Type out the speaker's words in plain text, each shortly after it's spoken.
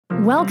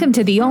Welcome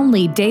to the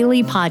only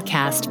daily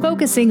podcast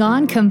focusing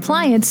on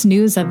compliance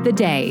news of the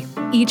day.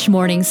 Each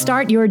morning,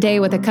 start your day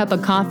with a cup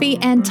of coffee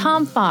and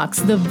Tom Fox,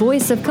 the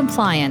voice of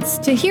compliance,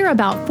 to hear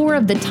about 4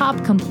 of the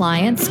top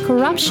compliance,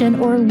 corruption,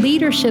 or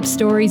leadership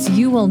stories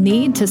you will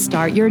need to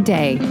start your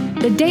day.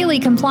 The Daily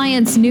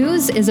Compliance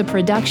News is a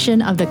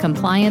production of the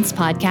Compliance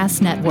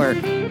Podcast Network.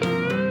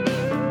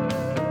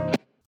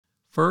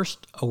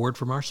 First, a word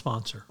from our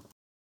sponsor.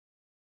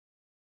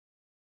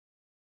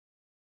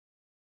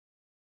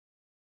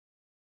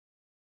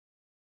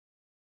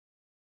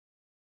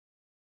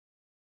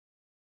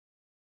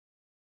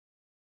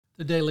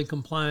 The Daily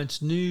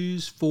Compliance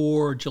News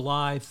for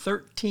July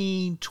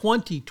 13,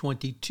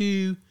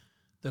 2022,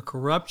 The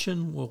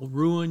Corruption Will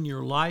Ruin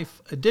Your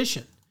Life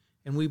edition.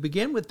 And we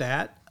begin with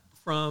that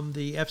from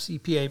the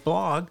FCPA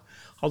blog.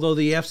 Although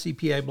the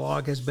FCPA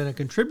blog has been a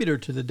contributor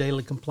to the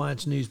Daily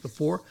Compliance News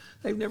before,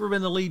 they've never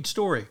been the lead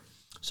story.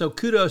 So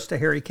kudos to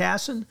Harry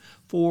Casson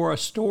for a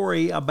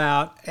story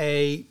about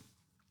a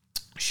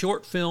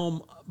short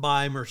film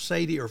by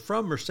Mercedes or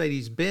from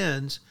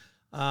Mercedes-Benz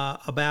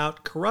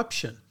about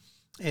corruption.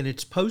 And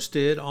it's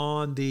posted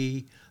on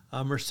the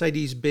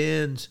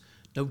Mercedes-Benz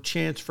No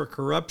Chance for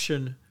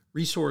Corruption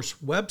resource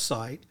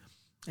website.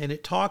 And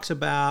it talks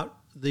about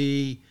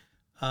the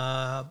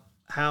if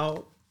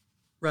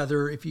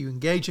you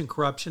engage in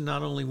corruption,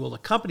 not only will the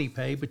company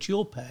pay, but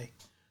you'll pay.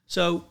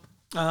 So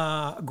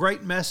a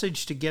great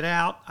message to get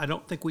out. I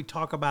don't think we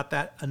talk about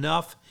that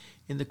enough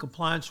in the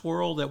compliance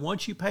world, that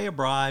once you pay a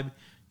bribe,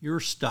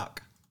 you're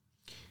stuck.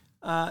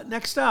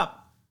 Next up,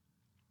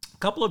 a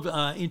couple of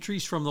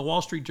entries from the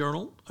Wall Street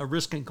Journal, a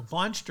Risk and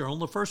Compliance Journal.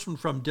 The first one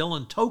from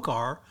Dylan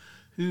Tokar,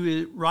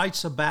 who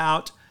writes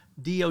about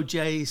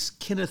DOJ's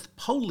Kenneth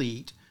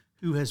Polite,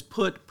 who has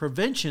put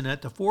prevention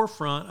at the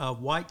forefront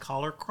of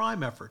white-collar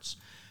crime efforts.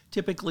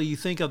 Typically, you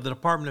think of the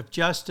Department of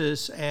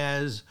Justice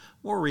as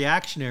more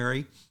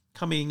reactionary,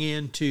 coming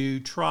in to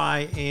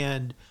try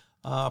and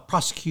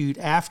prosecute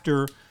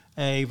after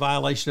a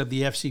violation of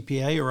the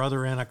FCPA or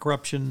other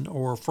anti-corruption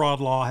or fraud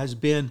law has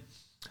been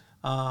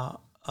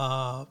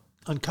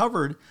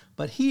uncovered.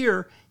 But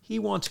here, he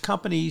wants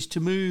companies to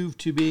move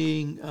to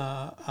being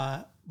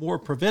more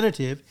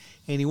preventative,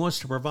 and he wants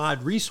to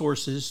provide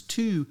resources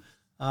to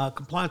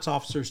compliance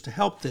officers to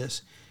help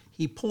this.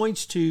 He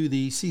points to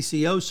the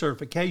CCO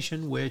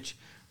certification, which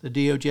the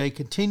DOJ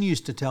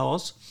continues to tell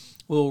us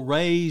will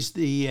raise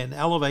and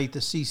elevate the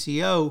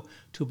CCO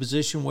to a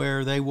position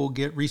where they will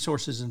get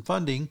resources and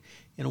funding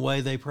in a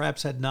way they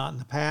perhaps had not in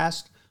the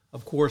past.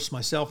 Of course,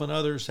 myself and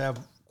others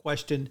have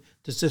questioned,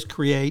 does this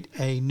create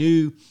a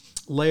new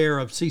layer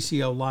of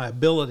CCO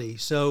liability?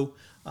 So,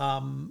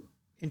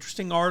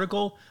 interesting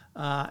article.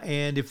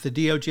 And if the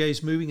DOJ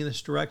is moving in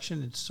this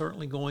direction, it's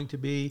certainly going to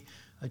be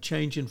a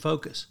change in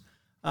focus.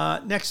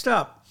 Next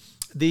up,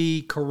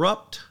 the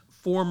corrupt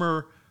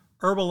former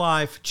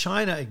Herbalife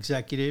China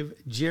executive,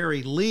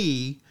 Jerry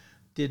Lee,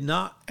 did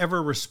not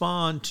ever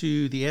respond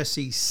to the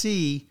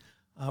SEC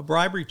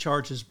bribery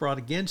charges brought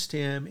against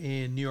him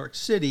in New York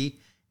City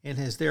and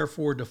has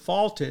therefore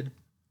defaulted.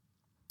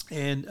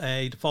 And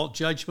a default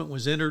judgment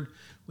was entered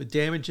with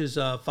damages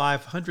of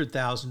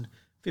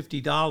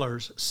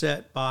 $550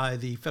 set by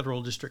the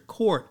federal district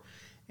court.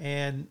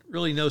 And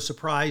really no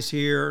surprise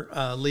here,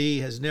 Lee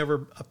has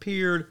never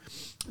appeared,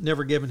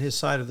 never given his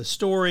side of the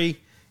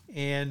story.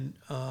 And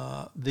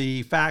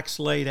the facts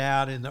laid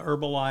out in the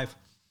Herbalife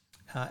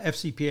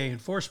FCPA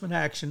enforcement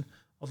action,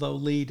 although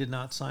Lee did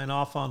not sign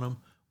off on them,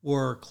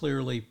 were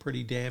clearly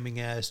pretty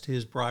damning as to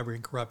his bribery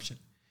and corruption.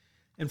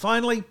 And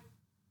finally,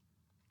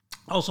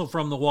 also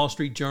from the Wall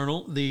Street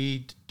Journal,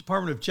 the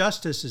Department of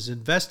Justice is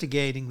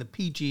investigating the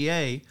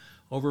PGA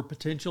over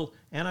potential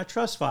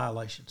antitrust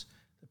violations.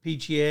 The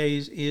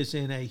PGA is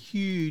in a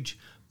huge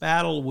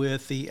battle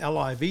with the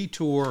LIV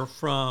Tour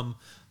from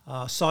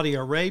Saudi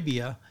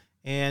Arabia,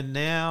 and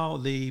now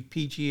the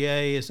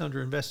PGA is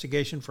under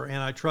investigation for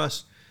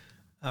antitrust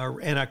or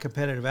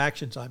anti-competitive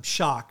actions. I'm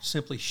shocked,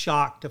 simply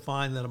shocked to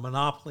find that a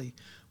monopoly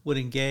would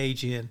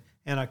engage in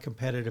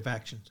anti-competitive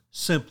actions.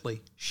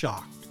 Simply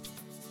shocked.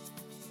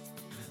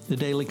 The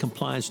Daily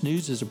Compliance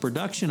News is a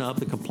production of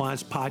the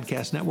Compliance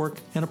Podcast Network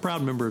and a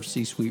proud member of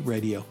C-Suite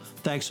Radio.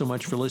 Thanks so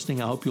much for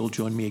listening. I hope you'll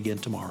join me again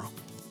tomorrow.